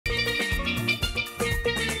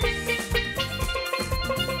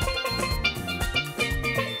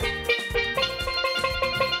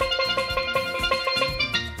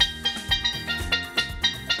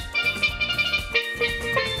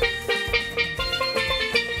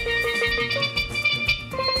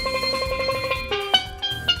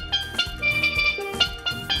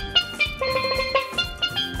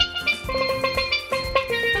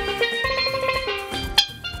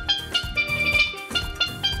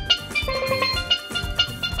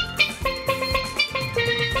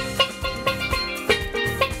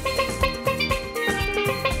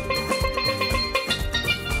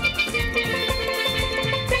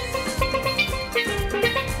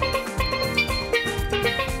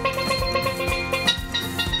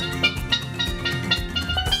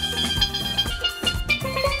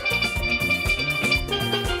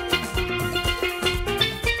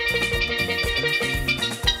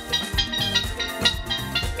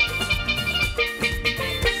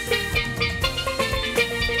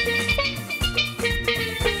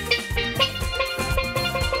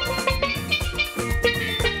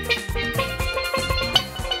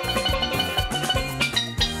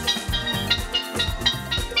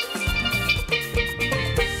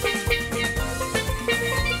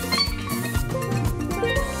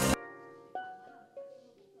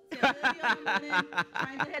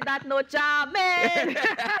Trying to hit that note, charming.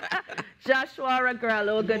 Joshua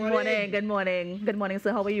Regrello, good morning. Good morning. Good morning,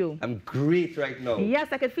 sir. How are you? I'm great right now. Yes,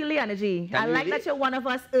 I can feel the energy. I like that you're one of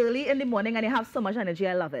us early in the morning and you have so much energy.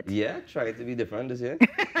 I love it. Yeah, trying to be different this year.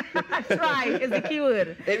 Try is the key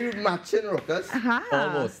word. Every matching rockers.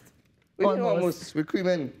 Almost. Almost. We're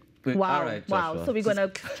creaming. Wow, all right, wow. Joshua. So we're going to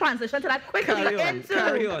transition to that quickly.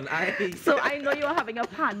 Carry on. So I know you're having a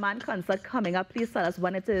Pan Man concert coming up. Please tell us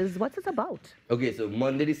when it is. What's it about? Okay, so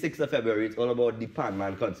Monday the 6th of February, it's all about the Pan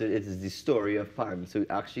Man concert. It is the story of Pan. So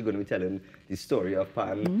we're actually going to be telling the story of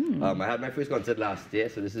Pan. I had my first concert last year,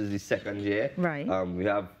 so this is the second year. Right. We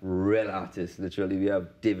have real artists, literally. We have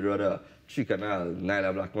David Rudder, Tricanal,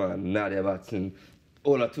 Nyla Blackman, Nadia Batson,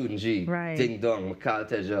 Ola Tunji, Right. Ding Dong, Makal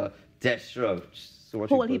Teja, Destra. So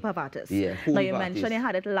Whole heap of artists. Yeah, now you mentioned you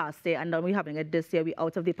had it last year and now we're having it this year. We're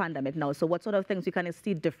out of the pandemic now. So what sort of things you can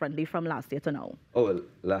see differently from last year to now? Oh, well,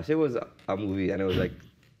 last year was a movie and it was like,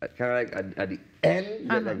 kind of like at the end,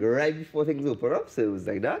 like right before things open up. So it was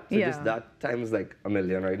like that. So just that time is like a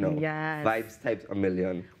million right now. Yes. Vibes types a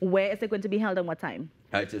million. Where is it going to be held and what time?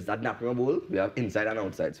 It's just at Napping Bowl. We have inside and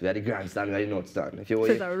outside. So we have the grandstand, we have the north stand. If you So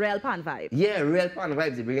it's a real Pan vibe. Yeah, real Pan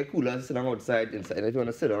vibes. They bring a cooler to sit down outside, inside. And if you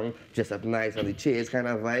want to sit down, dress up nice on the chairs kind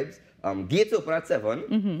of vibes. Gates open at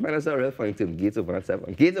 7. Find us a real funny thing. Gates open at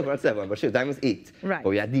 7. Gates open at 7, but show time is 8. Right. But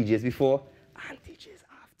we had DJs before and DJs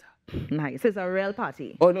after. Nice. It's a real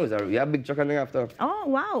party. Oh no, we have big truck coming after. Oh,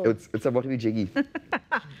 wow. It's about to be jiggy.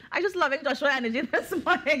 I just loving Joshua energy this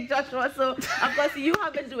morning, Joshua. So, of course, you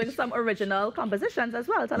have been doing some original compositions as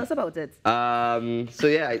well. Tell us about it. So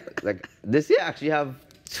yeah, like this year I actually have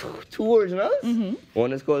two originals.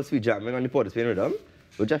 One is called Sweet Jamming on the Port of Spain Rhythm,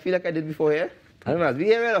 which I feel like I did before here. I don't know, we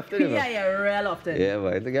hear real often, you know. Yeah, real often. Yeah,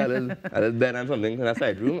 but I think I had a little bed and something in a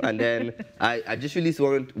side room. And then I just released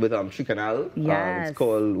one with Tricanal. Yes. It's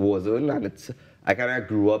called Warzone, and I kind of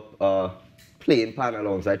grew up playing Pan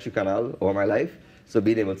alongside Tricanal all my life. So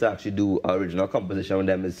being able to actually do an original composition with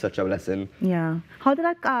them is such a blessing. Yeah. How did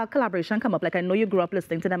that collaboration come up? Like, I know you grew up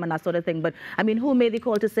listening to them and that sort of thing, but I mean, who made the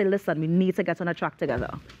call to say, listen, we need to get on a track together?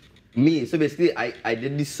 Me. So basically, I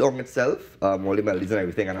did the song itself, all the melodies and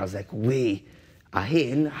everything, and I was like, wait, I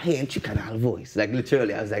hear Tricanal voice. Like,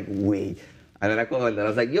 literally, I was like, wait. And then I called and I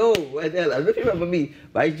was like, yo, what the hell? I don't know if you remember me,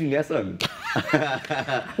 but I'm Junior Son.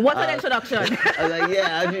 What an introduction. I was like,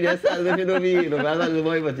 yeah, I'm Junior Son. I don't know if you know me. You know, I'm a little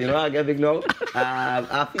boy, but you know, I get big now.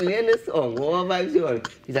 I feel in this song. What vibes you on?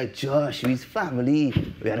 He's like, Josh, we's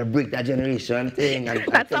family. We had to break that generation thing. And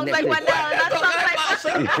that sounds like Wendell. That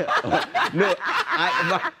sounds like No,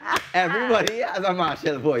 everybody has a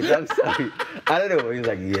Marshall voice. I'm sorry. I don't know. He's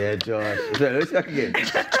like, yeah, Josh. So let's talk again.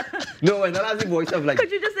 No, Wendell has the voice of like...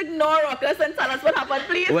 Could you just ignore Ruckus and tell us what happened,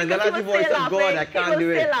 please? Wendell has the voice of God. I can't do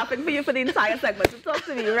it. He will stay laughing for you for the entire segment. So talk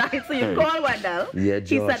to me, right? So you call Wendell. Yeah, Josh.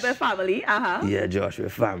 He said we're family. Yeah, Josh, we're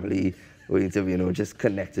family. We need to, you know, just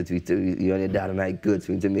connected to you and your dad and I good.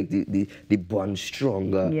 So we need to make the bond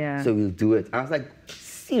stronger. Yeah. So we'll do it. I was like,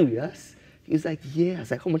 serious? He was like, yeah. I was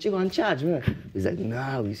like, how much you gonna charge me? He's like,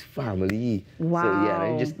 nah, he's family. Wow.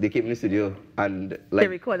 So yeah, they came in the studio and like... They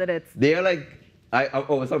recorded it. They're like, I'm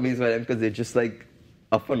always amazed by them because they're just like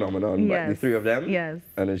a phenomenon, yes. the three of them. Yes.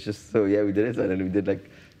 And it's just, so yeah, we did it and then we did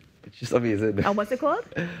like, it's just amazing. And what's it called?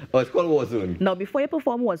 Oh, it's called Warzone. Now, before you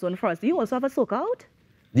perform Warzone for us, do you also have a soca out?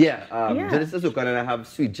 Yeah, so this is soca and then I have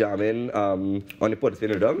Sweet Jamming on the Port of Spain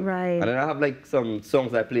Rhythm. Right. And then I have like some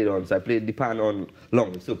songs I played on. So I played the Pan on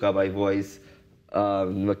Long with Soca by Voice,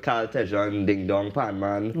 Makal Teja and Ding Dong, Pan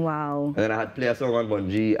Man. Wow. And then I had play a song on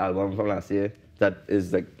Bungie album from last year. That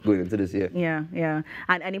is like going into this year. Yeah, yeah.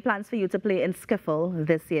 And any plans for you to play in Skiffle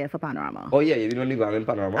this year for Panorama? Oh yeah, you only going in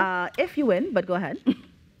Panorama? If you win, but go ahead.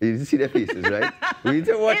 You see their faces, right? We need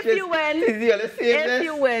to watch if you win, if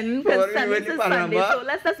you win, consent is Sunday. So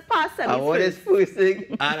let's just pass semis. And what is first thing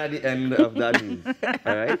and at the end of that news.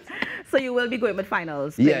 All right? So you will be going with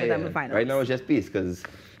finals. Yeah, with them with finals. Right now it's just peace because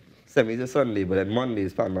semis is Sunday, but then Monday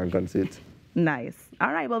is Pan Man concert. Nice.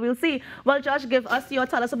 All right, well, we'll see. Well, Josh,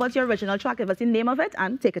 tell us about your original track. Give us the name of it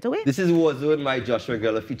and take it away. This is Warzone by Joshua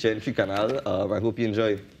Regrello featuring Tricanal. I hope you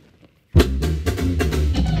enjoy.